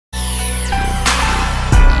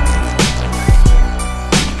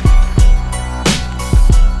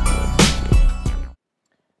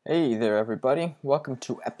Hey there, everybody. Welcome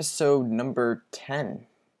to episode number 10.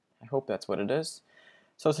 I hope that's what it is.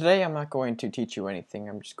 So today I'm not going to teach you anything.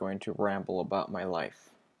 I'm just going to ramble about my life.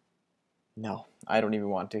 No, I don't even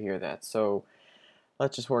want to hear that. So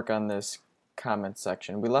let's just work on this comment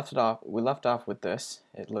section. We left off with this.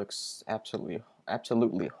 It looks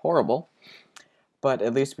absolutely horrible, but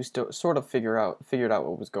at least we still sort of figured out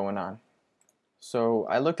what was going on. So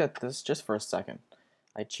I looked at this just for a second.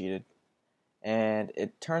 I cheated. And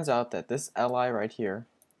it turns out that this li right here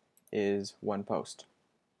is one post.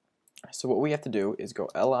 So what we have to do is go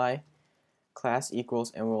li class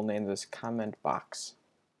equals, and we'll name this comment box.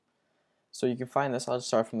 So you can find this, I'll just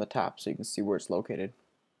start from the top so you can see where it's located,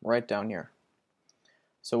 right down here.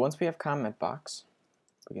 So once we have comment box,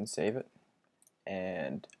 we can save it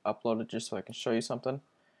and upload it just so I can show you something.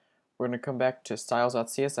 We're going to come back to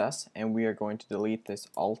styles.css and we are going to delete this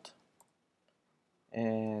alt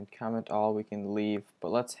and comment all we can leave,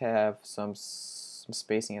 but let's have some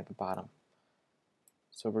spacing at the bottom.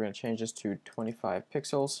 So we're going to change this to 25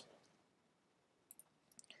 pixels.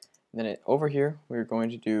 And then over here we're going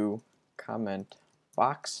to do comment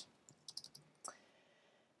box,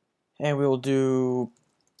 and we will do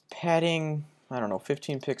padding, I don't know,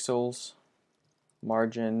 15 pixels,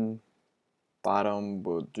 margin, bottom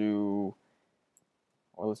we'll do,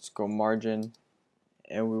 or let's go margin,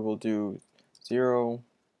 and we will do 0,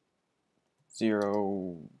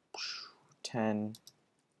 0, 10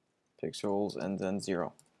 pixels, and then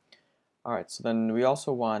 0. Alright, so then we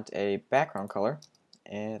also want a background color,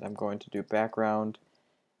 and I'm going to do background,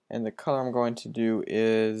 and the color I'm going to do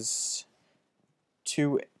is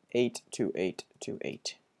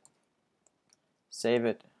 282828. Save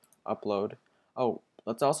it, upload. Oh,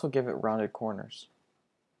 let's also give it rounded corners.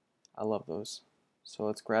 I love those. So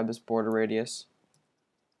let's grab this border radius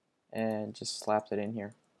and just slap that in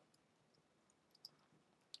here.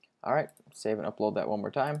 Alright, save and upload that one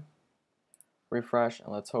more time. Refresh,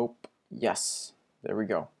 and let's hope, yes, there we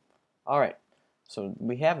go. Alright, so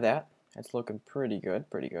we have that. It's looking pretty good,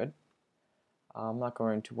 I'm not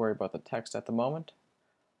going to worry about the text at the moment.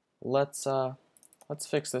 Let's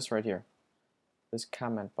fix this right here, this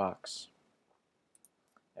comment box.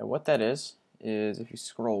 And what that is if you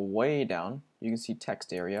scroll way down, you can see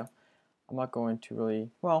text area. I'm not going to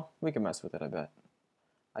really, well, we can mess with it,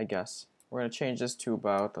 I guess. We're going to change this to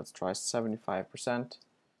about, let's try 75%.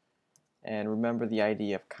 And remember the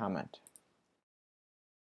ID of comment.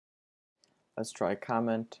 Let's try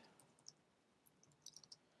comment.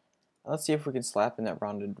 Let's see if we can slap in that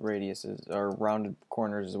rounded radiuses, or rounded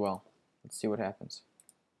corners as well. Let's see what happens.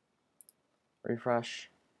 Refresh.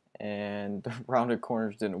 And the rounded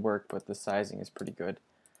corners didn't work, but the sizing is pretty good.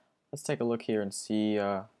 Let's take a look here and see.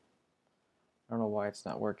 I don't know why it's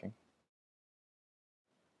not working.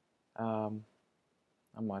 I'm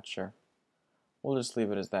not sure. We'll just leave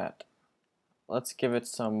it as that. Let's give it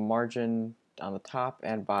some margin on the top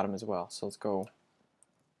and bottom as well. So let's go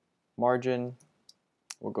margin.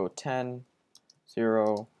 We'll go 10,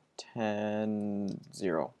 0, 10,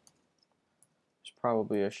 0. There's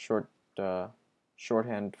probably a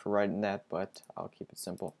shorthand for writing that, but I'll keep it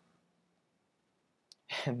simple.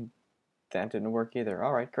 And that didn't work either.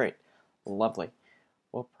 Alright, great. Lovely.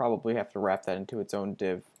 We'll probably have to wrap that into its own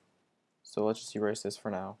div. So let's just erase this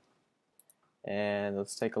for now. And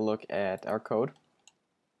let's take a look at our code.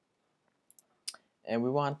 And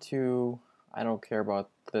we want to, I don't care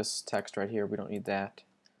about this text right here, we don't need that.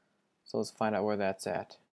 So let's find out where that's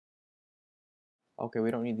at. Okay,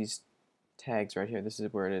 we don't need these tags right here. This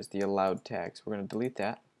is where it is, the allowed tags. We're going to delete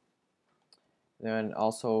that. Then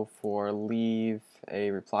also for leave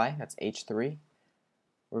a reply, that's H3.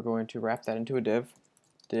 We're going to wrap that into a div.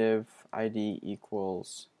 Div ID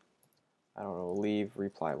equals, I don't know, leave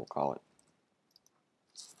reply, we'll call it.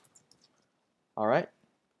 Alright,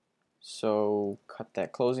 so cut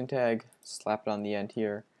that closing tag, slap it on the end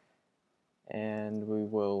here, and we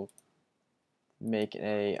will make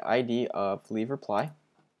a ID of leave reply.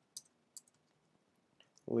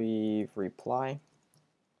 Leave reply,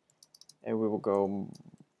 and we will go,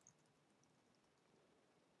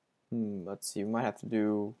 let's see, we might have to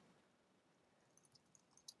do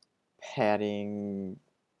padding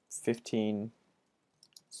 15,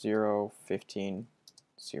 0, 15,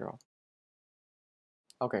 0.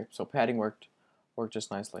 Okay, so padding worked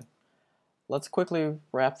just nicely. Let's quickly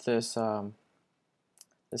wrap this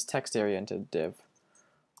this text area into div.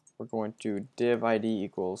 We're going to div ID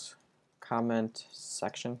equals comment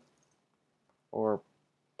section, or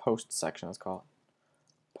post section, let's call it,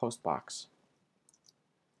 post box.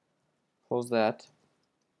 Close that.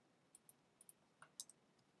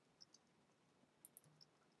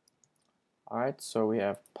 Alright, so we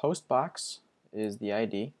have post box is the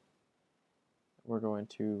ID. We're going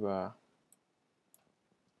to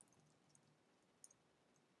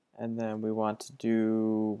and then we want to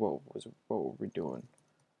do what were we doing?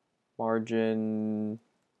 Margin,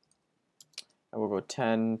 and we'll go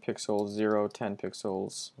 10 pixels 0, 10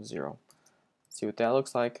 pixels 0. See what that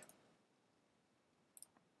looks like.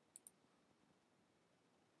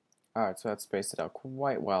 Alright, so that's spaced it out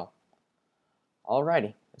quite well.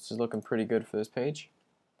 Alrighty, this is looking pretty good for this page.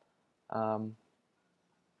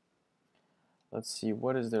 Let's see,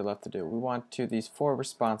 what is there left to do? We want to these 4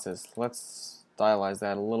 responses. Let's stylize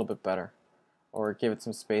that a little bit better, or give it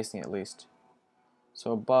some spacing at least.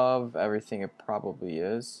 So above everything it probably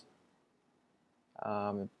is.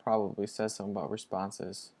 It probably says something about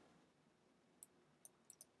responses.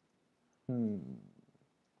 Leave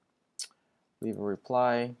a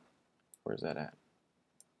reply. Where's that at?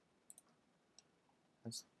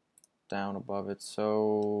 That's down above it.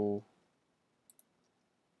 So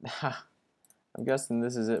I'm guessing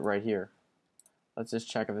this is it right here. Let's just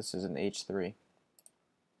check if this is an H3. You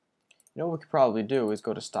know what we could probably do is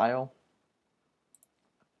go to Style,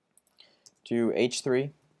 do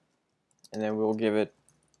H3, and then we'll give it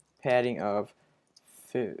padding of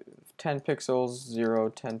 10 pixels, 0,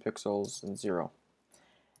 10 pixels, and 0.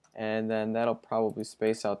 And then that'll probably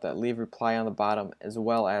space out that leave reply on the bottom as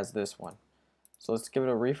well as this one. So let's give it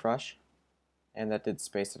a refresh, and that did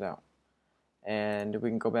space it out. And we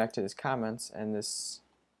can go back to this comments, and this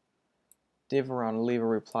div around leave a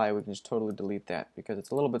reply, we can just totally delete that because it's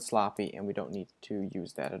a little bit sloppy and we don't need to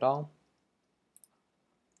use that at all.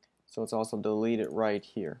 So let's also delete it right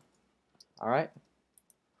here. Alright,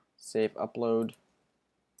 save, upload,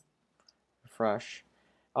 refresh.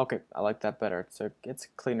 Okay, I like that better. It's a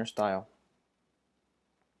cleaner style.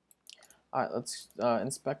 Alright, let's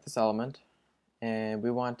inspect this element, and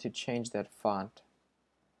we want to change that font.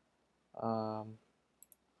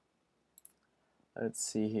 Let's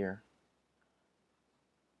see here.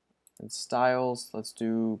 In styles, let's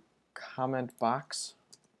do comment box.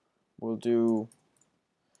 We'll do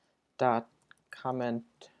dot comment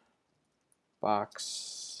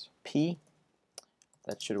box P.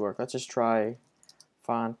 That should work. Let's just try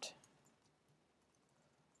font,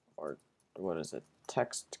 or what is it?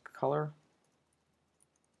 Text color?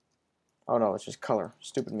 Oh no, it's just color.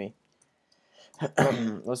 Stupid me.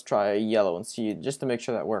 Let's try yellow and see, just to make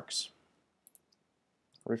sure that works.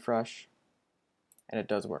 Refresh, and it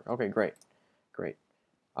does work. Okay, great, great.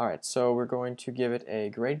 All right, so we're going to give it a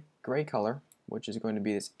gray color, which is going to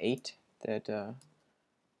be this 8. That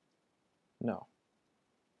no.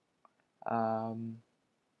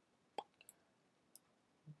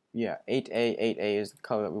 Yeah, 8A, 8A is the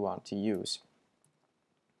color that we want to use.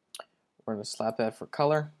 We're going to slap that for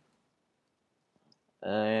color,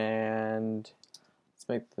 and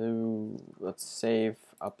let's save,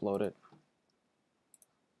 upload it.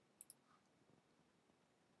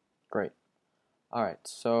 Great. Alright,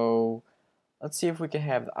 so let's see if we can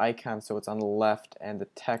have the icon so it's on the left and the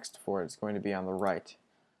text for it is going to be on the right.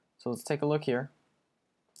 So let's take a look here.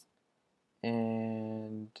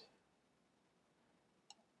 And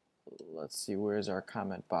let's see, where's our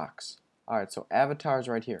comment box? Alright, so avatar is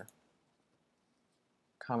right here.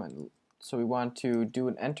 Comment. So we want to do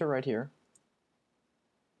an enter right here.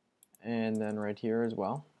 And then right here as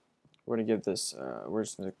well. We're going to give this, we're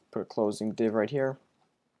just going to put a closing div right here.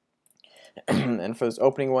 And for this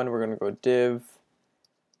opening one, we're going to go div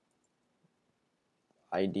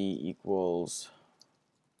ID equals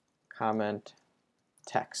comment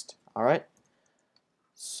text. Alright,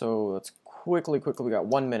 so let's quickly, we got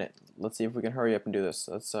 1 minute. Let's see if we can hurry up and do this.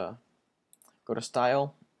 Let's go to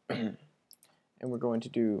style, and we're going to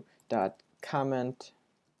do dot comment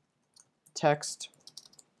text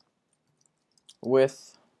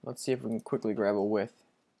width. Let's see if we can quickly grab a width.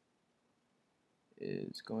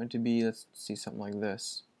 Is going to be, let's see, something like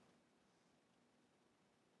this.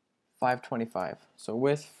 525. So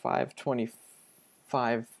width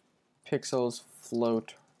 525 pixels,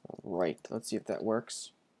 float right. Let's see if that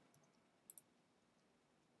works.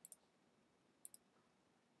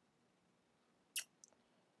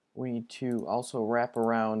 We need to also wrap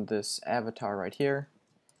around this avatar right here.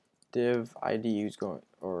 Div ID is going,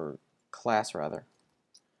 or class rather.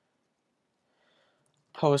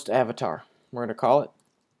 Post avatar. We're going to call it.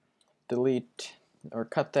 Delete or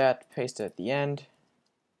cut that, paste it at the end.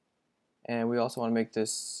 And we also want to make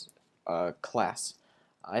this class.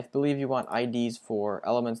 I believe you want IDs for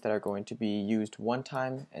elements that are going to be used one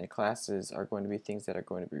time, and classes are going to be things that are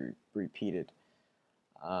going to be repeated.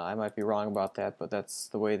 I might be wrong about that, but that's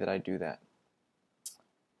the way that I do that.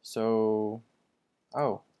 So,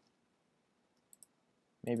 oh,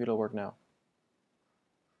 Maybe it'll work now.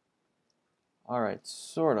 Alright,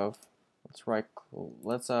 sort of.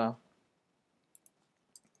 Let's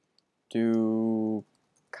do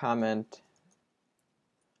comment.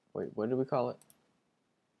 Wait, what did we call it?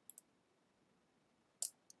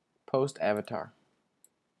 Post avatar.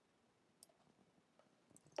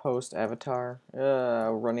 Post avatar.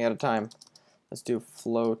 We're running out of time. Let's do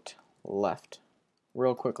float left.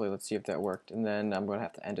 Real quickly, let's see if that worked. And then I'm going to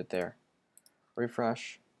have to end it there.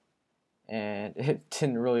 Refresh. And it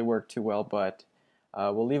didn't really work too well, but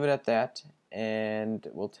we'll leave it at that. And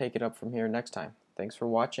we'll take it up from here next time. Thanks for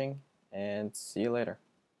watching, and see you later.